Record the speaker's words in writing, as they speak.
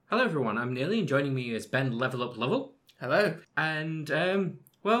Hello everyone, I'm Nearly, and joining me is Ben Level Up Level. Hello. And,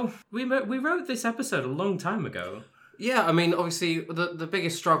 we wrote this episode a long time ago. Yeah, I mean, obviously, the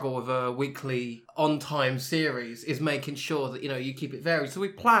biggest struggle with a weekly on-time series is making sure that, you keep it varied. So we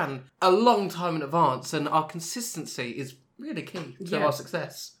plan a long time in advance, and our consistency is really key to our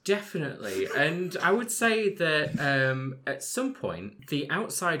success. Definitely. And I would say that I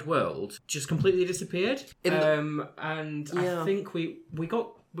outside world just completely disappeared. I think we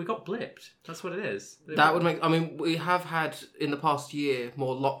got blipped. That's what it is. That would make... I mean, we have had, in the past year,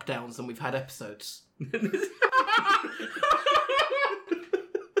 more lockdowns than we've had episodes.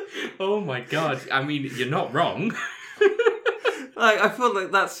 Oh my god. I mean, you're not wrong. I feel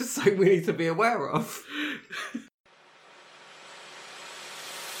like that's just something we need to be aware of.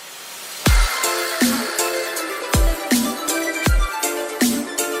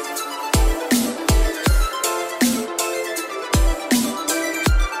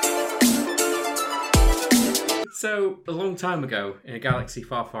 So, a long time ago, in a galaxy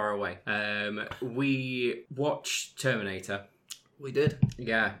far, far away, we watched Terminator. We did.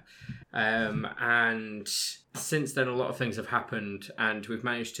 Yeah. And since then, a lot of things have happened, and we've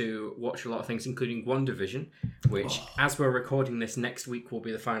managed to watch a lot of things, including WandaVision, which, as we're recording this next week, will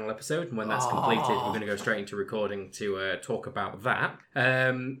be the final episode. And when that's completed, we're going to go straight into recording to talk about that.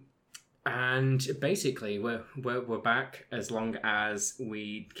 And basically, we're back as long as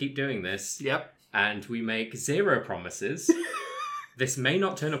we keep doing this. Yep. And we make zero promises. This may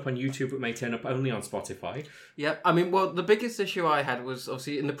not turn up on YouTube, it may turn up only on Spotify. Yep. I mean, well, the biggest issue I had was,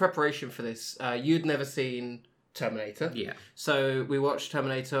 obviously, in the preparation for this, you'd never seen Terminator. Yeah. So we watched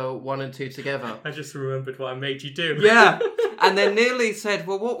Terminator 1 and 2 together. I just remembered what I made you do. Yeah. And then Nearly said,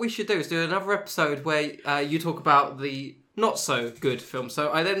 well, what we should do is do another episode where you talk about the not-so-good film. So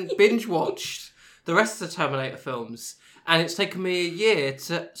I then binge-watched the rest of the Terminator films. And it's taken me a year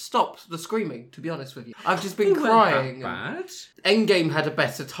to stop the screaming, to be honest with you. I've just been crying. Bad. Endgame had a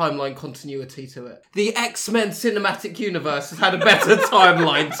better timeline continuity to it. The X-Men cinematic universe has had a better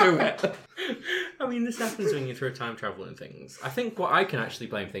timeline to it. I mean, this happens when you throw time travel and things. I think what I can actually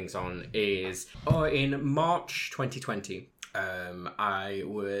blame things on is, in March 2020, I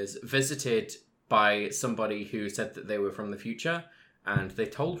was visited by somebody who said that they were from the future, and they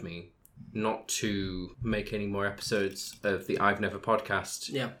told me not to make any more episodes of the I've Never podcast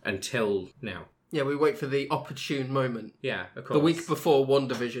until now. Yeah, we wait for the opportune moment. Yeah, of course. The week before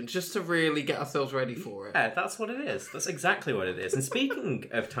WandaVision, just to really get ourselves ready for it. Yeah, that's what it is. That's exactly what it is. And speaking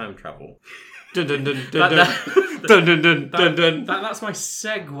of time travel... Dun dun dun dun dun. Dun dun dun dun dun. That's my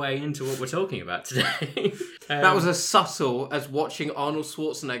segue into what we're talking about today. That was as subtle as watching Arnold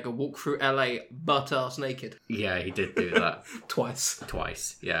Schwarzenegger walk through LA butt-ass naked. Yeah, he did do that.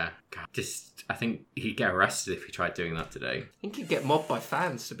 Twice, yeah. God, I think he'd get arrested if he tried doing that today. I think he'd get mobbed by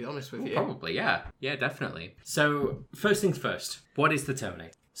fans, to be honest with you. Probably, yeah. Yeah, definitely. So, first things first. What is the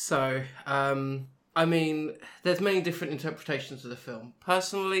Terminator? So, I mean, there's many different interpretations of the film.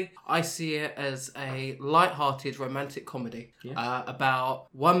 Personally, I see it as a light-hearted romantic comedy about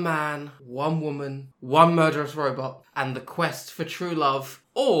one man, one woman, one murderous robot, and the quest for true love,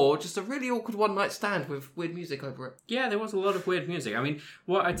 or just a really awkward one-night stand with weird music over it. Yeah, there was a lot of weird music. I mean,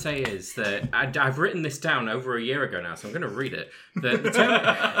 what I'd say is that I've written this down over a year ago now, so I'm going to read it.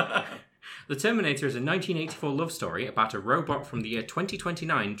 The Terminator is a 1984 love story about a robot from the year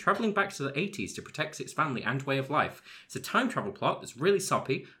 2029 travelling back to the 80s to protect its family and way of life. It's a time travel plot that's really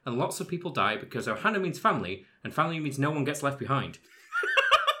soppy, and lots of people die because Ohana means family, and family means no one gets left behind.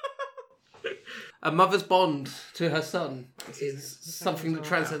 A mother's bond to her son is something that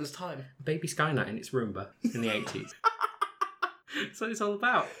transcends time. Baby Skynet in its Roomba in the 80s. That's what it's all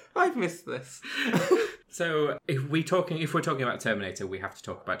about. I've missed this. So, if we're talking about Terminator, we have to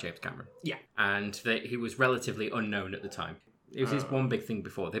talk about James Cameron. Yeah. And that he was relatively unknown at the time. It was his one big thing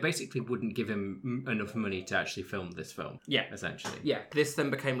before. They basically wouldn't give him enough money to actually film this film. Yeah. Essentially. Yeah. This then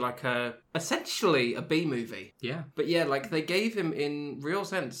became essentially a B movie. Yeah. But yeah, they gave him, in real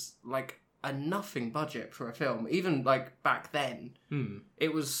sense, a nothing budget for a film. Even, back then.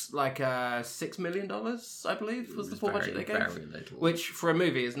 It was $6 million, I believe, was the full budget they gave. Very little. Which, for a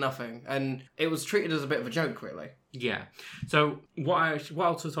movie, is nothing. And it was treated as a bit of a joke, really. Yeah. So what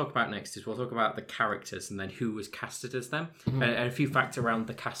I'll talk about next is we'll talk about the characters and then who was casted as them, and a few facts around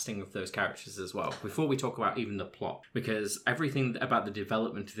the casting of those characters as well, before we talk about even the plot. Because everything about the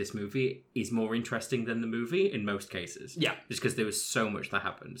development of this movie is more interesting than the movie in most cases. Yeah. Just because there was so much that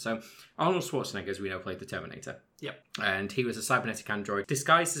happened. So Arnold Schwarzenegger, as we know, played the Terminator. Yep. And he was a cybernetic android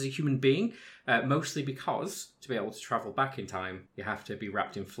disguised as a human being, mostly because to be able to travel back in time, you have to be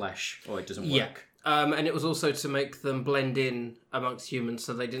wrapped in flesh or it doesn't work. And it was also to make them blend in amongst humans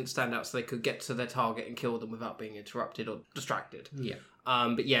so they didn't stand out, so they could get to their target and kill them without being interrupted or distracted. Yeah.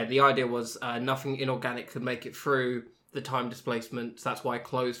 But yeah, the idea was nothing inorganic could make it through the time displacement. So that's why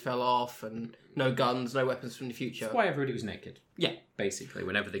clothes fell off and no guns, no weapons from the future. That's why everybody was naked. Yeah. Basically,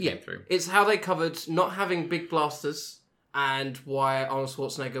 whenever they came through. It's how they covered not having big blasters and why Arnold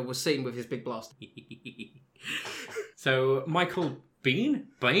Schwarzenegger was seen with his big blaster. So, Michael Biehn?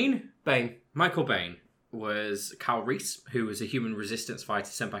 Bane. Michael Biehn was Kyle Reese, who was a human resistance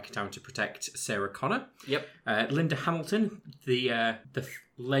fighter sent back in time to protect Sarah Connor. Yep. Linda Hamilton, the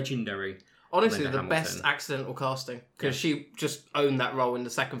legendary Honestly, Linda the Hamilton. best accidental casting. Because she just owned that role in the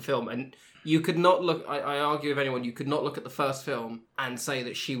second film. And you could not look... I argue with anyone, you could not look at the first film and say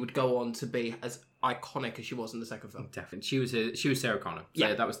that she would go on to be as iconic as she was in the second film. Definitely. She was Sarah Connor. Yeah.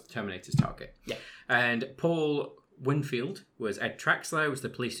 So that was the Terminator's target. Yeah. And Paul Winfield was Ed Traxler, was the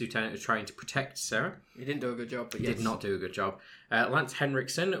police lieutenant who was trying to protect Sarah. He didn't do a good job, but He yes. did not do a good job. Lance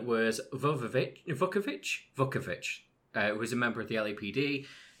Henriksen was Vukovic, who was a member of the LAPD.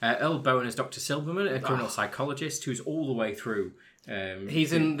 Earl Bowen as Dr. Silverman, a criminal psychologist who's all the way through.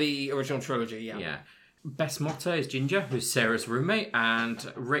 He's in the original trilogy, yeah. Yeah. Bess Motta is Ginger, who's Sarah's roommate,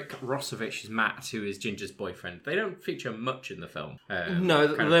 and Rick Rossovich is Matt, who is Ginger's boyfriend. They don't feature much in the film.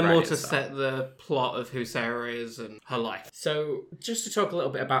 No, kind they're of more right to at the set the plot of who Sarah is and her life. So, just to talk a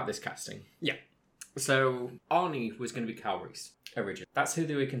little bit about this casting. Yeah. So, Arnie was going to be Kyle Reese, originally. That's who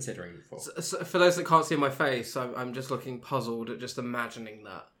they were considering before. So for those that can't see my face, I'm just looking puzzled at just imagining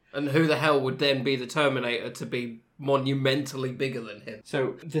that. And who the hell would then be the Terminator to be monumentally bigger than him?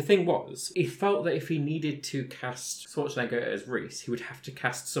 So, the thing was, he felt that if he needed to cast Schwarzenegger as Reese, he would have to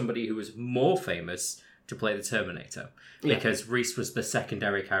cast somebody who was more famous to play the Terminator. Because Reese was the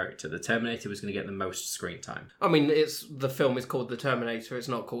secondary character. The Terminator was going to get the most screen time. I mean, the film is called The Terminator. It's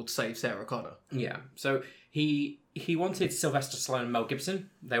not called Save Sarah Connor. Yeah. So he wanted Sylvester Stallone and Mel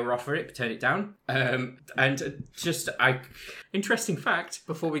Gibson. They were offered it, but turned it down. Interesting fact.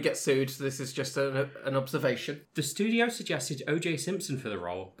 Before we get sued, this is just an observation. The studio suggested O.J. Simpson for the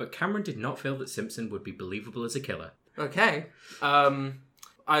role, but Cameron did not feel that Simpson would be believable as a killer. Okay.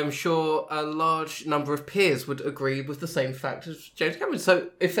 I'm sure a large number of peers would agree with the same fact as James Cameron. So,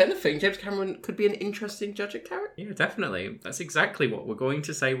 if anything, James Cameron could be an interesting judge of character. Yeah, definitely. That's exactly what we're going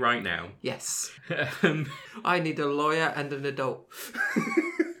to say right now. Yes. I need a lawyer and an adult.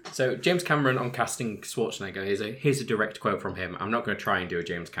 So, James Cameron on casting Schwarzenegger, here's a direct quote from him. I'm not going to try and do a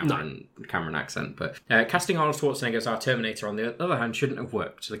James Cameron accent, but casting Arnold Schwarzenegger as our Terminator, on the other hand, shouldn't have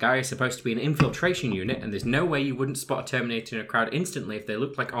worked. The guy is supposed to be an infiltration unit, and there's no way you wouldn't spot a Terminator in a crowd instantly if they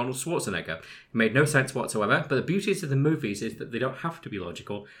looked like Arnold Schwarzenegger. It made no sense whatsoever, but the beauty of the movies is that they don't have to be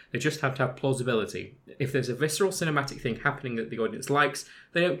logical. They just have to have plausibility. If there's a visceral cinematic thing happening that the audience likes,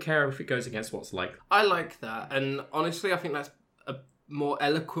 they don't care if it goes against what's liked. I like that, and honestly, I think that's a more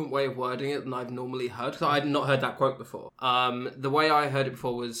eloquent way of wording it than I've normally heard, because I'd not heard that quote before. The way I heard it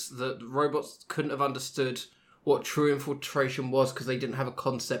before was that robots couldn't have understood what true infiltration was because they didn't have a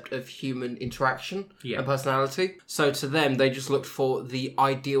concept of human interaction and personality. So to them, they just looked for the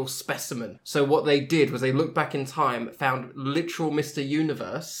ideal specimen. So what they did was they looked back in time, found literal Mr.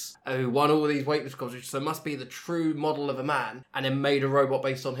 Universe, who won all these weightlifting competitions, so must be the true model of a man, and then made a robot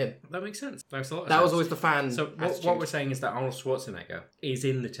based on him. That makes sense. That makes a lot of That sense. was always the fan So attitude. what we're saying is that Arnold Schwarzenegger is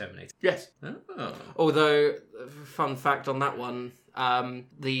in the Terminator. Yes. Oh. Although, fun fact on that one,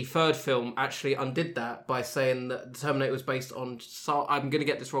 the third film actually undid that by saying that the Terminator was based on, I'm going to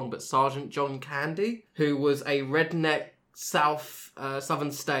get this wrong, but Sergeant John Candy, who was a redneck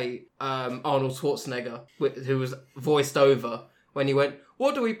southern state Arnold Schwarzenegger, who was voiced over when he went,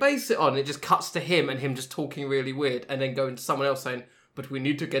 what do we base it on? It just cuts to him and him just talking really weird, and then going to someone else saying, but we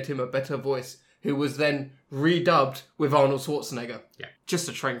need to get him a better voice, who was then redubbed with Arnold Schwarzenegger. Yeah. Just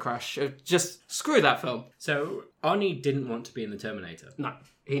a train crash. Just screw that film. So Arnie didn't want to be in the Terminator. No,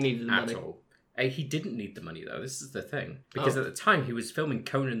 he needed the money. At all. He didn't need the money, though. This is the thing. Because at the time, he was filming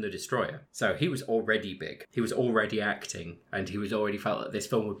Conan the Destroyer. So he was already big. He was already acting. And he was already felt that this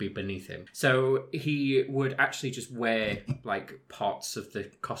film would be beneath him. So he would actually just wear, like, parts of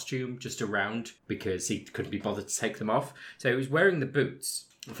the costume just around because he couldn't be bothered to take them off. So he was wearing the boots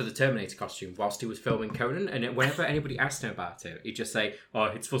for the Terminator costume whilst he was filming Conan. And whenever anybody asked him about it, he'd just say, oh,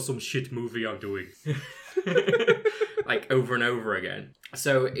 it's for some shit movie I'm doing. like over and over again.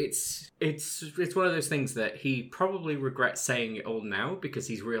 So it's one of those things that he probably regrets saying it all now because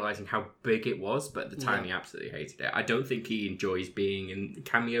he's realizing how big it was, but at the time he absolutely hated it. I don't think he enjoys being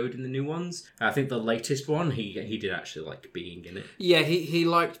cameoed in the new ones. I think the latest one he did actually like being in it. Yeah, he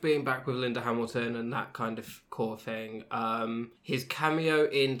liked being back with Linda Hamilton and that kind of core thing. His cameo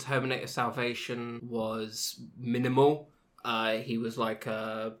in Terminator Salvation was minimal. He was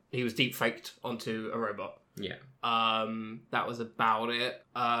deep faked onto a robot. Yeah. That was about it.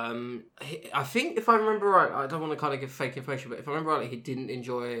 I think if I remember right, I don't want to kind of give fake information, but if I remember right, he didn't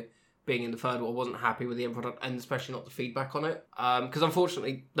enjoy being in the third one, wasn't happy with the end product, and especially not the feedback on it. Because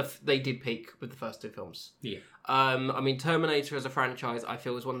unfortunately, they did peak with the first two films. Yeah. I mean, Terminator as a franchise, I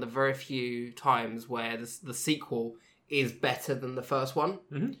feel, is one of the very few times where the sequel is better than the first one.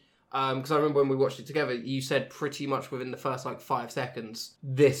 Mm-hmm. Because I remember when we watched it together, you said pretty much within the first 5 seconds,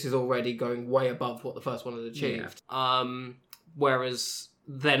 this is already going way above what the first one had achieved. Yeah. Whereas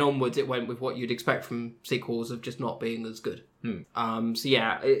then onwards, it went with what you'd expect from sequels of just not being as good. So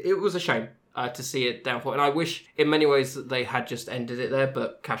yeah, it was a shame to see it downfall. And I wish in many ways that they had just ended it there,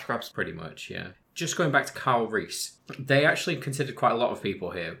 but cash grabs. Pretty much, yeah. Just going back to Kyle Reese, they actually considered quite a lot of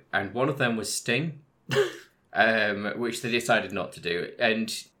people here, and one of them was Sting. Which they decided not to do.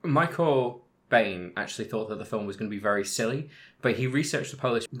 And Michael Bain actually thought that the film was going to be very silly, but he researched the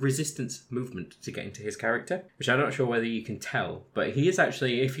Polish resistance movement to get into his character, which I'm not sure whether you can tell, but he is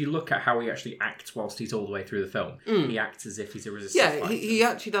actually, if you look at how he actually acts whilst he's all the way through the film, he acts as if he's a resistance fighter. He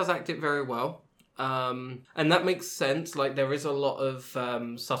actually does act it very well. And that makes sense. Like, there is a lot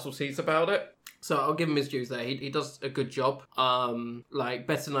of subtleties about it. So I'll give him his dues there. He does a good job.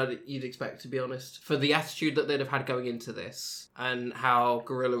 Better than you'd expect, to be honest. For the attitude that they'd have had going into this and how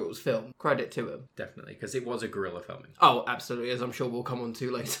guerrilla it was filmed. Credit to him. Definitely, because it was a guerrilla filming. Oh, absolutely, as I'm sure we'll come on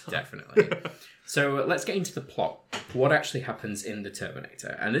to later. Definitely. So let's get into the plot. What actually happens in The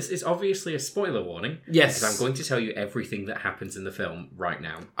Terminator? And this is obviously a spoiler warning. Yes. Because I'm going to tell you everything that happens in the film right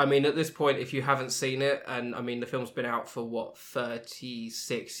now. I mean, at this point, if you haven't seen it, and I mean, the film's been out for,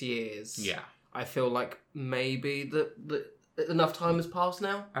 36 years? Yeah. I feel like maybe that enough time has passed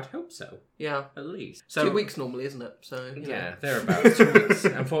now. I'd hope so. Yeah. At least. So, 2 weeks normally, isn't it? So yeah, thereabouts. 2 weeks.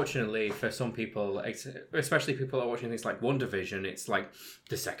 Unfortunately, for some people, especially people that are watching things like WandaVision, it's like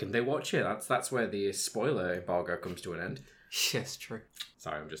the second they watch it, that's where the spoiler embargo comes to an end. Yes, true.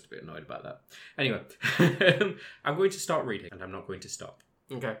 Sorry, I'm just a bit annoyed about that. Anyway, I'm going to start reading, and I'm not going to stop.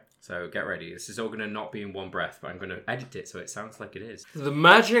 Okay. So get ready. This is all going to not be in one breath, but I'm going to edit it so it sounds like it is. The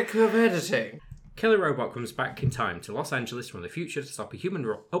magic of editing. Killer Robot comes back in time to Los Angeles from the future to stop a human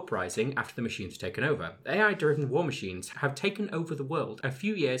uprising after the machines have taken over. AI-driven war machines have taken over the world a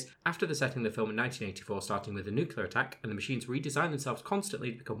few years after the setting of the film in 1984, starting with a nuclear attack, and the machines redesign themselves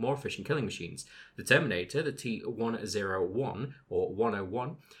constantly to become more efficient killing machines. The Terminator, the T-101, or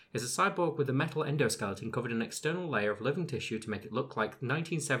 101, is a cyborg with a metal endoskeleton covered in an external layer of living tissue to make it look like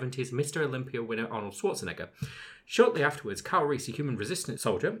 1970s Mr. Olympia winner Arnold Schwarzenegger. Shortly afterwards, Kyle Reese, a human resistance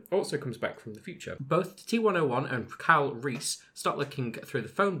soldier, also comes back from the future. Both the T-101 and Kyle Reese start looking through the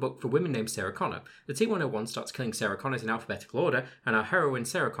phone book for women named Sarah Connor. The T-101 starts killing Sarah Connors in alphabetical order, and our heroine,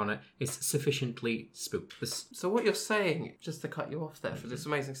 Sarah Connor, is sufficiently spooked. So what you're saying, just to cut you off there for this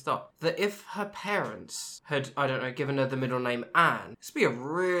amazing stuff, that if her parents had, I don't know, given her the middle name Anne, this would be a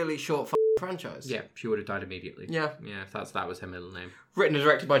really short franchise. Yeah, she would have died immediately. Yeah. Yeah, if that was her middle name. Written and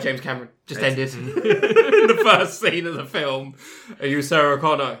directed by James Cameron. Just ended. In the first scene of the film. Are you Sarah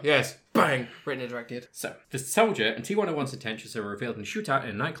Connor? Yes. Bang! Written and directed. So, the soldier and T-101's intentions are revealed in a shootout in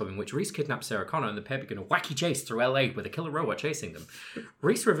a nightclub in which Reese kidnaps Sarah Connor and the pair begin a wacky chase through LA with a killer robot chasing them.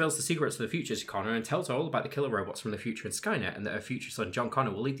 Reese reveals the secrets of the future to Connor and tells her all about the killer robots from the future in Skynet and that her future son John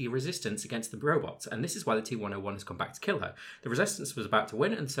Connor will lead the resistance against the robots, and this is why the T-101 has come back to kill her. The resistance was about to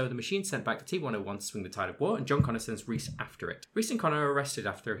win, and so the machine sent back the T-101 to swing the tide of war, and John Connor sends Reese after it. Reese and Connor are arrested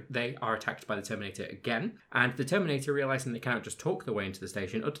after they are attacked by the Terminator again, and the Terminator, realising they cannot just talk their way into the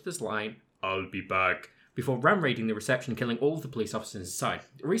station, utters this line, "I'll be back," before ram-raiding the reception, killing all of the police officers inside.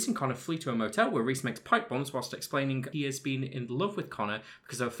 Reese and Connor flee to a motel where Reese makes pipe bombs whilst explaining he has been in love with Connor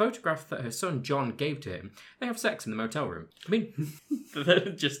because of a photograph that her son John gave to him. They have sex in the motel room. I mean,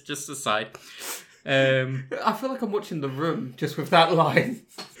 just aside. I feel like I'm watching The Room just with that line.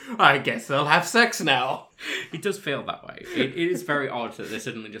 I guess they'll have sex now. It does feel that way. It is very odd that they're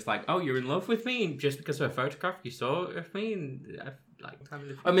suddenly just like, oh, you're in love with me just because of a photograph you saw of me? And Like, time in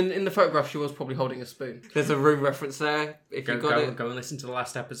the future. I mean, in the photograph, she was probably holding a spoon. There's a room reference there. If you got it, go and listen to the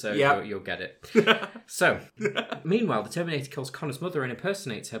last episode. Yep. You'll get it. So, meanwhile, the Terminator kills Connor's mother and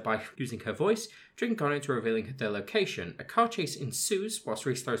impersonates her by using her voice, tricking Connor into revealing their location. A car chase ensues whilst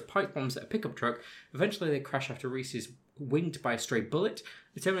Reese throws pipe bombs at a pickup truck. Eventually, they crash after Reese is winged by a stray bullet.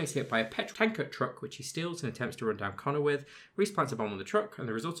 The Terminator is hit by a petrol tanker truck, which he steals and attempts to run down Connor with. Reese plants a bomb on the truck, and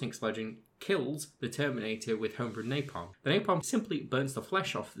the resulting explosion kills the Terminator with homebrewed napalm. The napalm simply burns the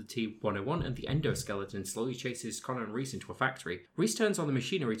flesh off the T-101, and the endoskeleton slowly chases Connor and Reese into a factory. Reese turns on the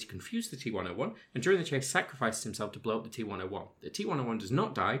machinery to confuse the T-101, and during the chase sacrifices himself to blow up the T-101. The T-101 does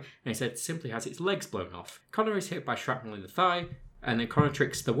not die, and instead simply has its legs blown off. Connor is hit by shrapnel in the thigh, and then Connor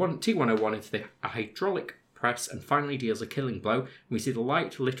tricks the T-101 into a hydraulic press and finally deals a killing blow, and we see the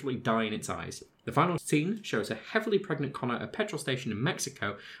light literally die in its eyes. The final scene shows a heavily pregnant Connor at a petrol station in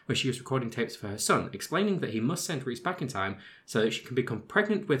Mexico where she is recording tapes for her son, explaining that he must send Reese back in time so that she can become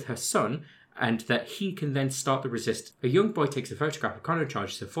pregnant with her son and that he can then start the resistance. A young boy takes a photograph of Connor and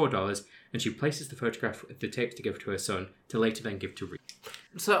charges her $4, and she places the photograph with the tapes to give to her son to later then give to Reese.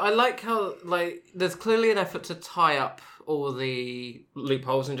 So I like how, like, there's clearly an effort to tie up all the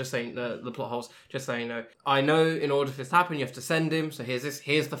loopholes and just saying the plot holes, just saying, no, I know in order for this to happen, you have to send him, so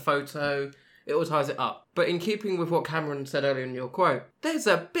here's the photo. It all ties it up. But in keeping with what Cameron said earlier in your quote, there's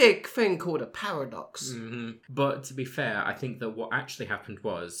a big thing called a paradox. Mm-hmm. But to be fair, I think that what actually happened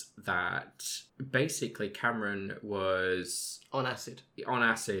was that basically Cameron was On acid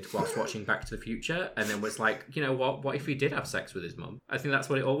whilst watching Back to the Future, and then was like, you know what if he did have sex with his mum? I think that's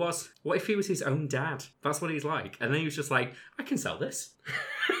what it all was. What if he was his own dad? That's what he's like. And then he was just like, I can sell this.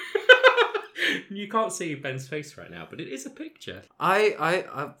 You can't see Ben's face right now, but it is a picture.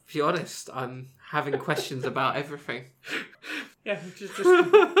 I'll be honest, I'm having questions about everything. Yeah, just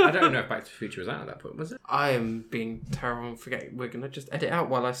I don't know if Back to the Future was out at that point, was it? I am being terrible and forgetting. We're going to just edit out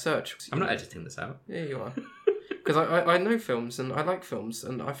while I search. I'm not editing this out. Yeah, you are. Because I know films and I like films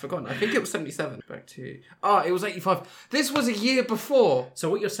and I've forgotten. I think it was 77. Back to... it was 85. This was a year before. So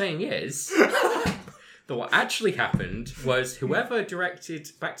what you're saying is... that what actually happened was whoever directed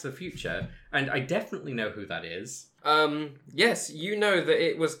Back to the Future, and I definitely know who that is. Yes, you know that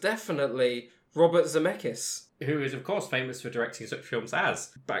it was definitely Robert Zemeckis. Who is, of course, famous for directing such films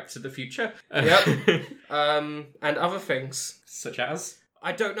as Back to the Future. Yep. And other things. Such as?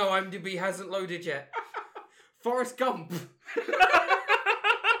 I don't know, IMDb hasn't loaded yet. Forrest Gump.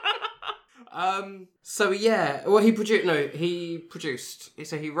 So yeah, well he produced.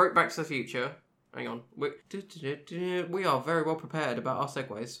 So he wrote Back to the Future. Hang on. We are very well prepared about our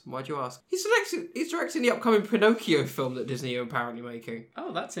segues. Why'd you ask? He's directing the upcoming Pinocchio film that Disney are apparently making.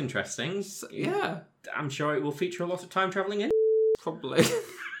 Oh, that's interesting. Yeah. I'm sure it will feature a lot of time travelling in. Probably.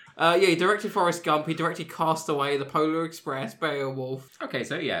 He directed Forrest Gump. He directed Castaway, The Polar Express, Beowulf. Okay,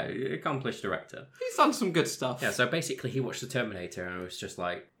 so yeah, accomplished director. He's done some good stuff. Yeah, so basically he watched The Terminator and was just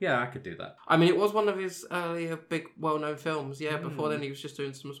like, yeah, I could do that. I mean, it was one of his earlier big, well-known films. Yeah, before then he was just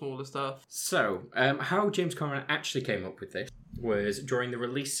doing some smaller stuff. So, how James Cameron actually came up with this was during the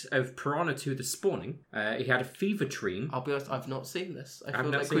release of Piranha 2: The Spawning. He had a fever dream. I'll be honest, I've not seen this. I've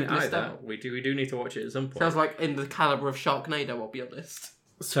not seen it either. We do need to watch it at some point. Sounds like in the calibre of Sharknado, I'll be honest.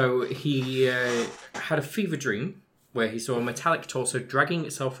 So he had a fever dream where he saw a metallic torso dragging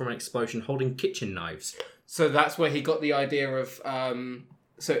itself from an explosion holding kitchen knives. So that's where he got the idea of...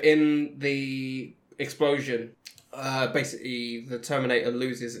 so in the explosion, basically the Terminator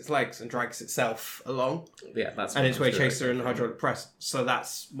loses its legs and drags itself along. Yeah, that's... And it's where he chased her in the hydraulic press. So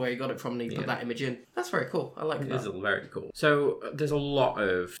that's where he got it from, and he put that image in. That's very cool. I like that. It is very cool. So there's a lot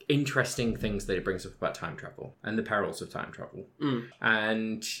of interesting things that it brings up about time travel and the perils of time travel.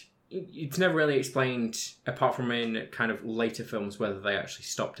 And it's never really explained, apart from in kind of later films, whether they actually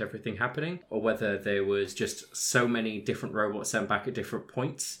stopped everything happening or whether there was just so many different robots sent back at different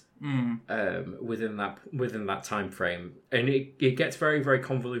points. Within that time frame, and it gets very, very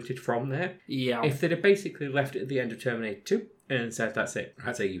convoluted from there. Yeah. If they'd have basically left it at the end of Terminator 2 and said that's it,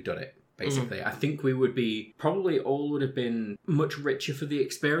 I'd say you've done it. Basically, I think we would be all would have been much richer for the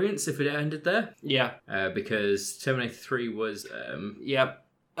experience if it ended there. Yeah. Because Terminator 3 was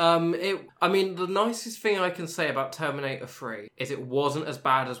I mean, the nicest thing I can say about Terminator 3 is it wasn't as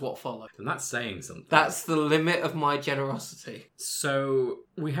bad as what followed. And that's saying something. That's the limit of my generosity. So,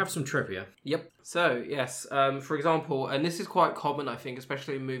 we have some trivia. Yep. So, yes, for example, and this is quite common, I think,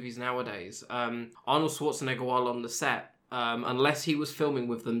 especially in movies nowadays, Arnold Schwarzenegger, while on the set, unless he was filming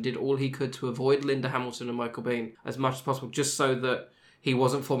with them, did all he could to avoid Linda Hamilton and Michael Biehn as much as possible, just so that he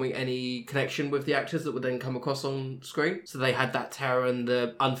wasn't forming any connection with the actors that would then come across on screen. So they had that terror and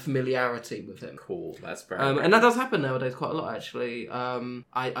the unfamiliarity with him. Cool, that's very and that does happen nowadays quite a lot, actually.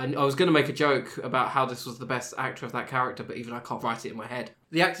 I was going to make a joke about how this was the best actor of that character, but even I can't write it in my head.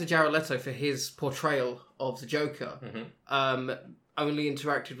 The actor Jared Leto, for his portrayal of the Joker, only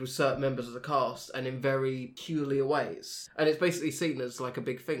interacted with certain members of the cast and in very peculiar ways. And it's basically seen as like a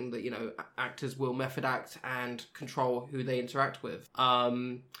big thing that, you know, actors will method act and control who they interact with.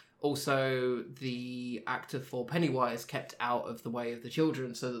 Also, the actor for Pennywise kept out of the way of the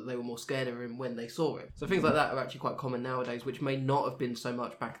children so that they were more scared of him when they saw him. So things like that are actually quite common nowadays, which may not have been so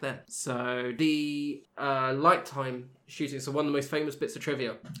much back then. So the light time shooting, so one of the most famous bits of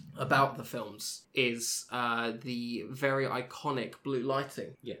trivia about the films is the very iconic blue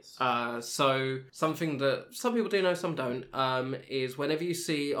lighting. Yes. So something that some people do know, some don't, is whenever you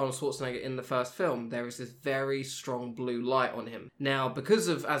see Arnold Schwarzenegger in the first film, there is this very strong blue light on him. Now, because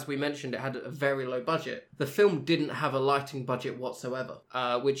of, as we mentioned, it had a very low budget, the film didn't have a lighting budget whatsoever,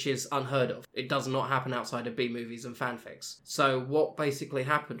 which is unheard of. It does not happen outside of B-movies and fanfics. So what basically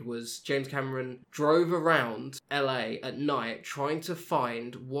happened was James Cameron drove around LA at night trying to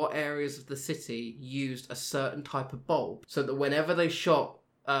find what areas of the city used a certain type of bulb, so that whenever they shot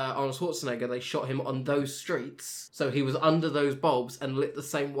Arnold Schwarzenegger, they shot him on those streets, so he was under those bulbs and lit the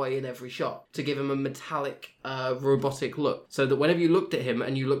same way in every shot to give him a metallic, robotic look, so that whenever you looked at him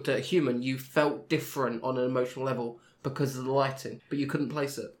and you looked at a human, you felt different on an emotional level because of the lighting, but you couldn't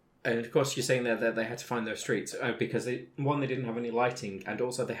place it. And of course, you're saying there that they had to find those streets because they didn't have any lighting, and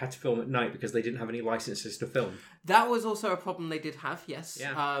also they had to film at night because they didn't have any licenses to film. That was also a problem they did have, yes.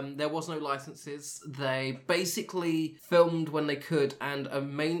 Yeah. There was no licenses. They basically filmed when they could, and the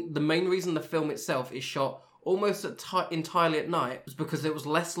main reason the film itself is shot almost entirely at night was because it was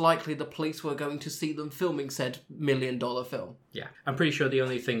less likely the police were going to see them filming said $1 million film. Yeah. I'm pretty sure the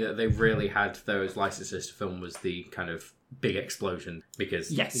only thing that they really had those licenses to film was the kind of big explosion, because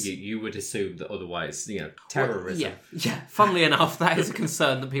yes, you would assume that otherwise, you know, terrorism. Yeah. Funnily enough, that is a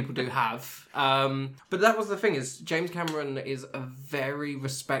concern that people do have. But that was the thing, is James Cameron is a very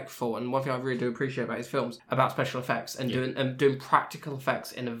respectful, and one thing I really do appreciate about his films, about special effects and doing practical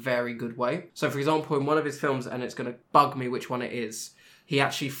effects in a very good way. So, for example, in one of his films, and it's going to bug me which one it is, he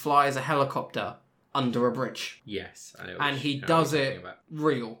actually flies a helicopter under a bridge. Yes, I know. And he does it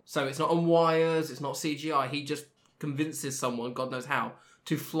real. So it's not on wires, it's not CGI. He just convinces someone, God knows how,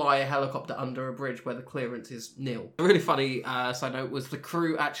 to fly a helicopter under a bridge where the clearance is nil. A really funny side note was the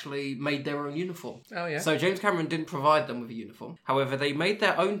crew actually made their own uniform. Oh, yeah. So James Cameron didn't provide them with a uniform. However, they made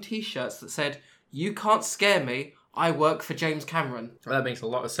their own t-shirts that said, "You can't scare me, I work for James Cameron." Well, that makes a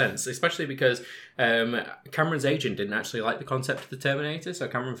lot of sense, especially because Cameron's agent didn't actually like the concept of the Terminator, so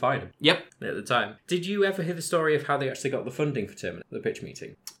Cameron fired him. Yep. At the time. Did you ever hear the story of how they actually got the funding for Terminator, the pitch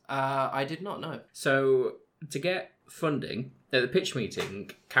meeting? I did not know. So, to get funding, at the pitch meeting,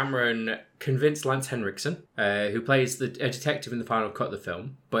 Cameron convinced Lance Henriksen, who plays a detective in the final cut of the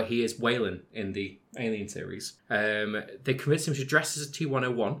film, but he is Weyland in the Alien series. They convinced him to dress as a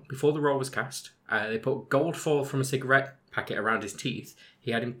T-101 before the role was cast. They put gold foil from a cigarette packet around his teeth.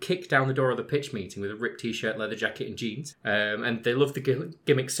 He had him kick down the door of the pitch meeting with a ripped t-shirt, leather jacket and jeans. And they loved the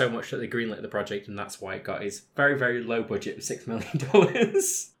gimmick so much that they greenlit the project, and that's why it got his very, very low budget of $6 million.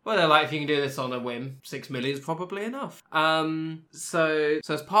 Well, they're like, if you can do this on a whim, $6 million is probably enough. So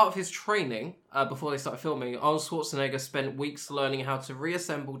as part of his training, before they started filming, Arnold Schwarzenegger spent weeks learning how to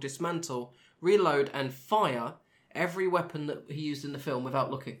reassemble, dismantle, reload, and fire every weapon that he used in the film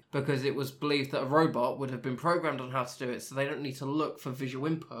without looking, because it was believed that a robot would have been programmed on how to do it, so they don't need to look for visual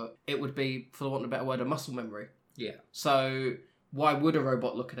input. It would be, for want of a better word, a muscle memory. Yeah. So why would a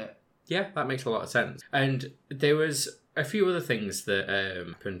robot look at it? Yeah, that makes a lot of sense. And there was a few other things that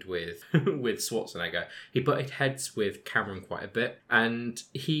happened with with Schwarzenegger. He butted heads with Cameron quite a bit, and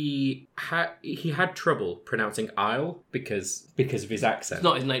he had trouble pronouncing "Isle" because of his accent. It's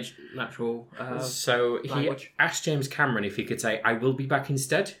not his natural so language. He asked James Cameron if he could say "I will be back"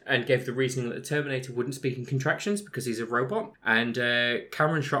 instead, and gave the reasoning that the Terminator wouldn't speak in contractions because he's a robot. And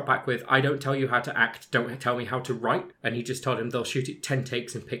Cameron shot back with, "I don't tell you how to act, don't tell me how to write." And he just told him they'll shoot it 10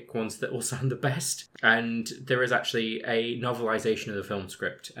 takes and pick ones that will sound the best. And there is actually a novelization of the film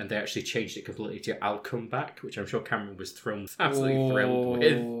script, and they actually changed it completely to "I'll come back," which I'm sure Cameron was absolutely thrilled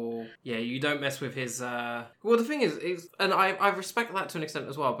with. Yeah, you don't mess with his... Well, the thing is, and I respect that to an extent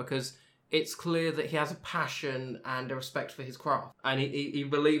as well, because it's clear that he has a passion and a respect for his craft, and he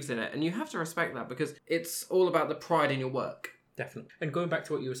believes in it, and you have to respect that, because it's all about the pride in your work. Definitely. And going back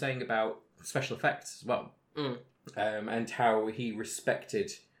to what you were saying about special effects as well, and how he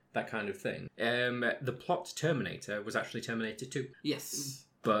respected that kind of thing. The plot to Terminator was actually Terminator 2. Yes.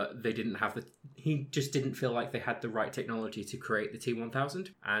 But they didn't have he just didn't feel like they had the right technology to create the T-1000.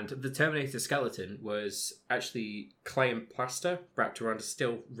 And the Terminator skeleton was actually clay and plaster wrapped around a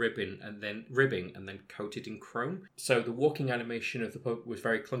steel ribbing and then coated in chrome. So the walking animation of the puppet was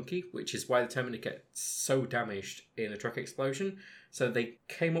very clunky, which is why the Terminator gets so damaged in a truck explosion. So they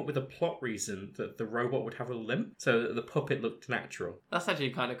came up with a plot reason that the robot would have a limp, so that the puppet looked natural. That's actually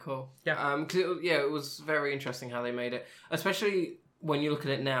kind of cool. Yeah. It was very interesting how they made it, especially when you look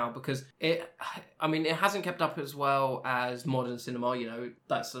at it now, because it hasn't kept up as well as modern cinema,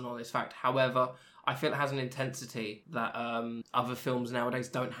 that's an honest fact. However, I feel it has an intensity that other films nowadays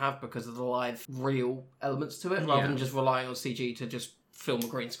don't have because of the live, real elements to it, rather than just relying on CG to just film a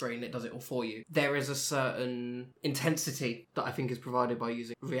green screen, it does it all for you. There is a certain intensity that I think is provided by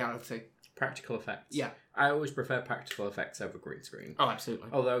using reality. Practical effects. Yeah. I always prefer practical effects over green screen. Oh, absolutely.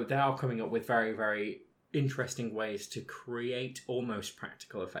 Although they are coming up with very, very interesting ways to create almost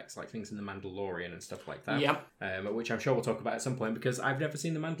practical effects, like things in The Mandalorian and stuff like that. Yep. Which I'm sure we'll talk about at some point, because I've never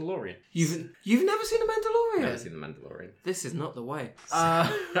seen The Mandalorian. You've never seen The Mandalorian? Never seen The Mandalorian. This is not the way.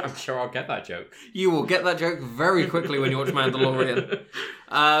 I'm sure I'll get that joke. You will get that joke very quickly when you watch Mandalorian.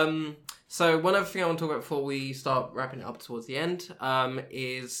 So one other thing I want to talk about before we start wrapping it up towards the end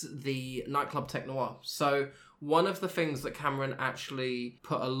is the nightclub tech noir. So one of the things that Cameron actually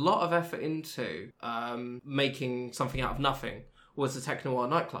put a lot of effort into making something out of nothing was the tech noir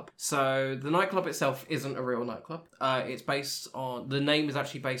nightclub. So the nightclub itself isn't a real nightclub. The name is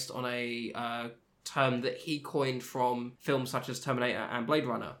actually based on a term that he coined from films such as Terminator and Blade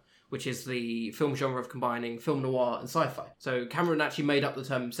Runner, which is the film genre of combining film noir and sci-fi. So Cameron actually made up the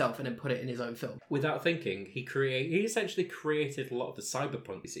term himself and then put it in his own film. Without thinking, he essentially created a lot of the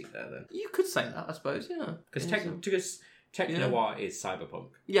cyberpunk you see there then. You could say that, I suppose, yeah. Because tech noir is cyberpunk.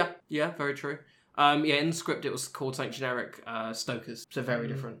 Yeah, very true. In the script it was called something generic, Stokers, so very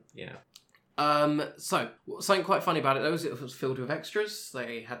different. Yeah. So something quite funny about it though is it was filled with extras.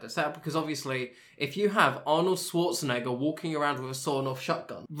 They had this out because obviously if you have Arnold Schwarzenegger walking around with a sawn-off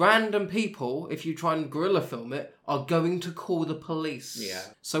shotgun, random people, if you try and guerrilla film it, are going to call the police. Yeah.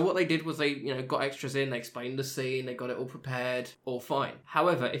 So what they did was they, got extras in, they explained the scene, they got it all prepared, all fine.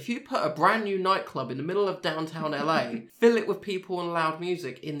 However, if you put a brand new nightclub in the middle of downtown LA, fill it with people and loud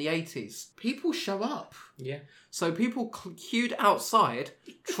music in the 80s, people show up. Yeah. So people queued outside,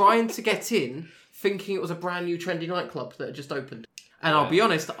 trying to get in, thinking it was a brand new trendy nightclub that had just opened. And I'll be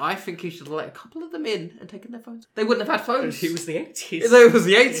honest, I think he should have let a couple of them in and taken their phones. They wouldn't have had phones. It was the 80s. It was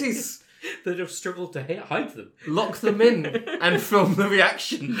the 80s. They'd have struggled to hide them. Lock them in and film the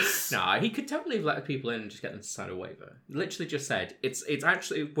reactions. Nah, he could totally have let people in and just get them to sign a waiver. Literally just said, it's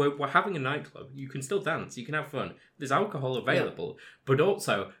actually, we're having a nightclub. You can still dance. You can have fun. There's alcohol available. Yeah. But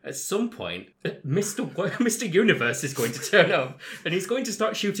also, at some point, Mr. Universe is going to turn up and he's going to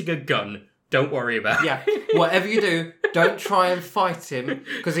start shooting a gun. Don't worry about it. Yeah, whatever you do, don't try and fight him,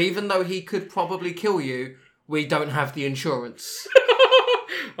 because even though he could probably kill you, we don't have the insurance.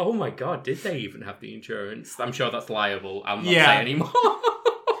 Oh my god, did they even have the insurance? I'm sure that's liable. I'll not say anymore.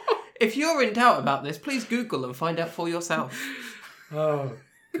 If you're in doubt about this, please Google and find out for yourself. Oh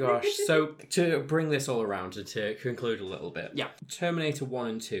gosh. So to bring this all around and to conclude a little bit. Yeah. Terminator 1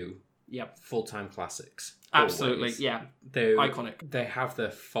 and 2. Yep. Full-time classics. Absolutely, always. yeah. They're iconic. They have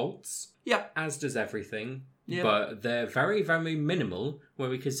their faults. Yeah. As does everything. Yeah. But they're very, very minimal when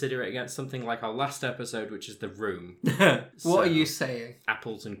we consider it against something like our last episode, which is The Room. What are you saying?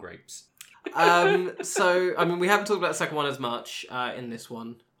 Apples and grapes. We haven't talked about the second one as much in this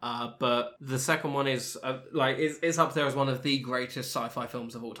one. But the second one is it's up there as one of the greatest sci-fi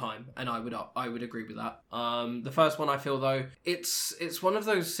films of all time, and I would agree with that. The first one, I feel though, it's one of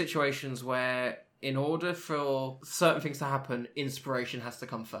those situations where in order for certain things to happen, inspiration has to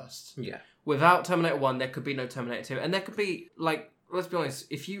come first. Yeah. Without Terminator 1, there could be no Terminator 2, and there could be let's be honest,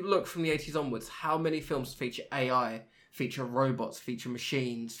 if you look from the 80s onwards, how many films feature AI? Feature robots, feature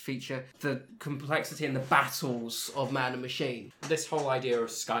machines, feature the complexity and the battles of man and machine. This whole idea of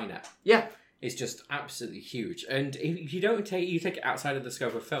Skynet. Yeah. Is just absolutely huge. And if you take it outside of the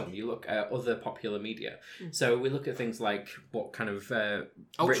scope of film, you look at other popular media. So we look at things like what kind of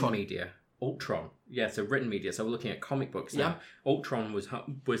written media. Ultron. Yeah, so written media. So we're looking at comic books now. Yeah. Ultron was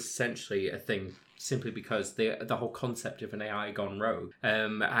essentially a thing simply because the whole concept of an AI gone rogue.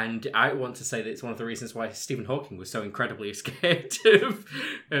 And I want to say that it's one of the reasons why Stephen Hawking was so incredibly scared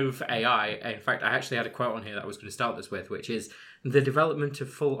of AI. In fact, I actually had a quote on here that I was going to start this with, which is, "The development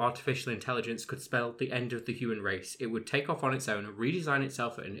of full artificial intelligence could spell the end of the human race. It would take off on its own and redesign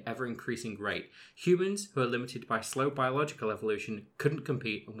itself at an ever-increasing rate. Humans, who are limited by slow biological evolution, couldn't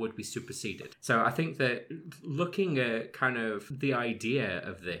compete and would be superseded." So I think that looking at kind of the idea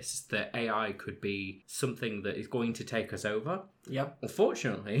of this, that AI could be something that is going to take us over, Yep.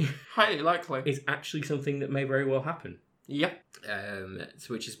 unfortunately, Highly likely. is actually something that may very well happen. Yep.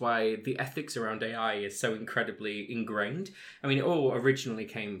 Which is why the ethics around AI is so incredibly ingrained. I mean, it all originally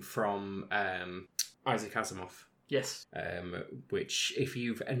came from Isaac Asimov, Yes. which, if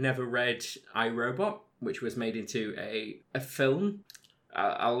you've never read iRobot, which was made into a film,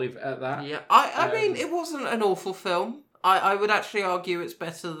 I'll leave it at that. Yeah. I mean, it wasn't an awful film. I would actually argue it's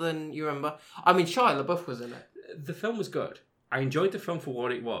better than you remember. I mean, Shia LaBeouf was in it. The film was good. I enjoyed the film for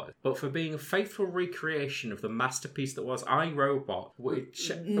what it was, but for being a faithful recreation of the masterpiece that was iRobot,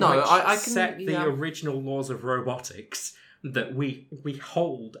 which I can set the original laws of robotics that we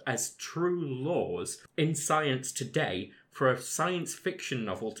hold as true laws in science today, for a science fiction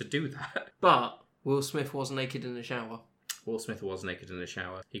novel to do that. But Will Smith was naked in the shower. Will Smith was naked in the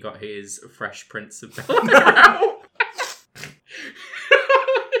shower. He got his Fresh Prince of Bel-Air out.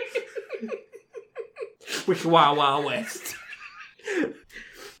 Which Wild Wild West.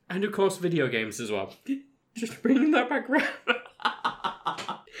 And of course, video games as well. Just bringing that back round.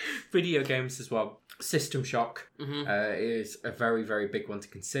 Video games as well. System Shock is a very, very big one to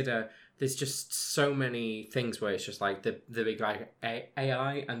consider. There's just so many things where it's just like the big like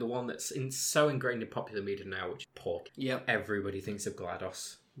AI, and the one that's so ingrained in popular media now, which is Portal. Yep. Everybody thinks of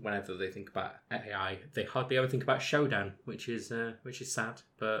GLaDOS whenever they think about AI. They hardly ever think about Showdown, which is sad,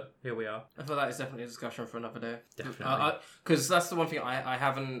 but here we are. I feel that is definitely a discussion for another day. Definitely. Because that's the one thing I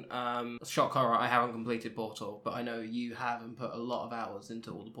haven't, shock horror, I haven't completed Portal, but I know you have and put a lot of hours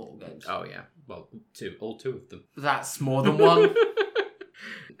into all the Portal games. Oh yeah, well, all two of them. That's more than one.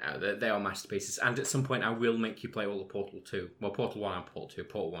 No, they are masterpieces, and at some point I will make you play all of Portal 2. Well, Portal 1 and Portal 2.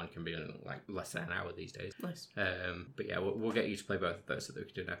 Portal 1 can be in like less than an hour these days. Nice. But yeah, we'll get you to play both of those so that we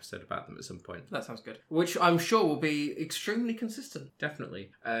can do an episode about them at some point. That sounds good. Which I'm sure will be extremely consistent.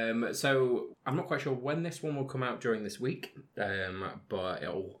 Definitely. So I'm not quite sure when this one will come out during this week, but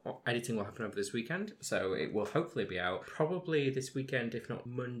editing will happen over this weekend, so it will hopefully be out probably this weekend, if not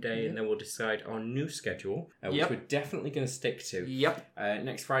Monday, and then we'll decide our new schedule, which we're definitely going to stick to. Yep.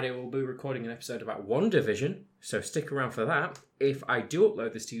 Next Friday we'll be recording an episode about WandaVision, so stick around for that. If I do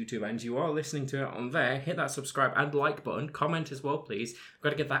upload this to YouTube and you are listening to it on there, hit that subscribe and like button, comment as well please. We've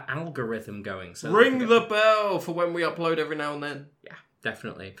got to get that algorithm going. So ring the bell for when we upload every now and then. Yeah,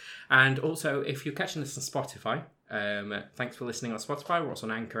 definitely. And also, if you're catching this on Spotify, thanks for listening on Spotify. We're also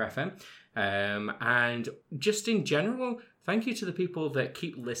on Anchor FM. And just in general, thank you to the people that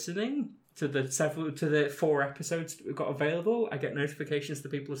keep listening to the 4 episodes that we've got available. I get notifications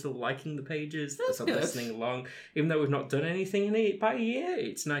that people are still liking the pages, that are still listening along. Even though we've not done anything in about a year,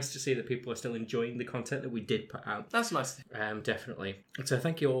 it's nice to see that people are still enjoying the content that we did put out. That's nice. Definitely. So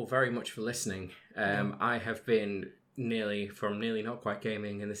thank you all very much for listening. I have been nearly Not Quite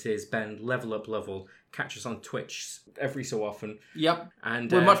Gaming, and this is Ben Level Up Level. Catch us on Twitch every so often. Yep.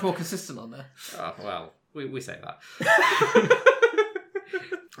 And we're much more consistent on there. Oh, well, we say that.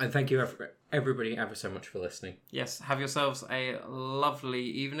 And thank you everybody ever so much for listening. Yes, have yourselves a lovely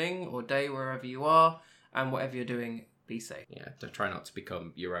evening or day wherever you are, and whatever you're doing, be safe. Yeah, try not to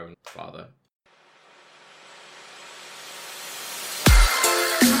become your own father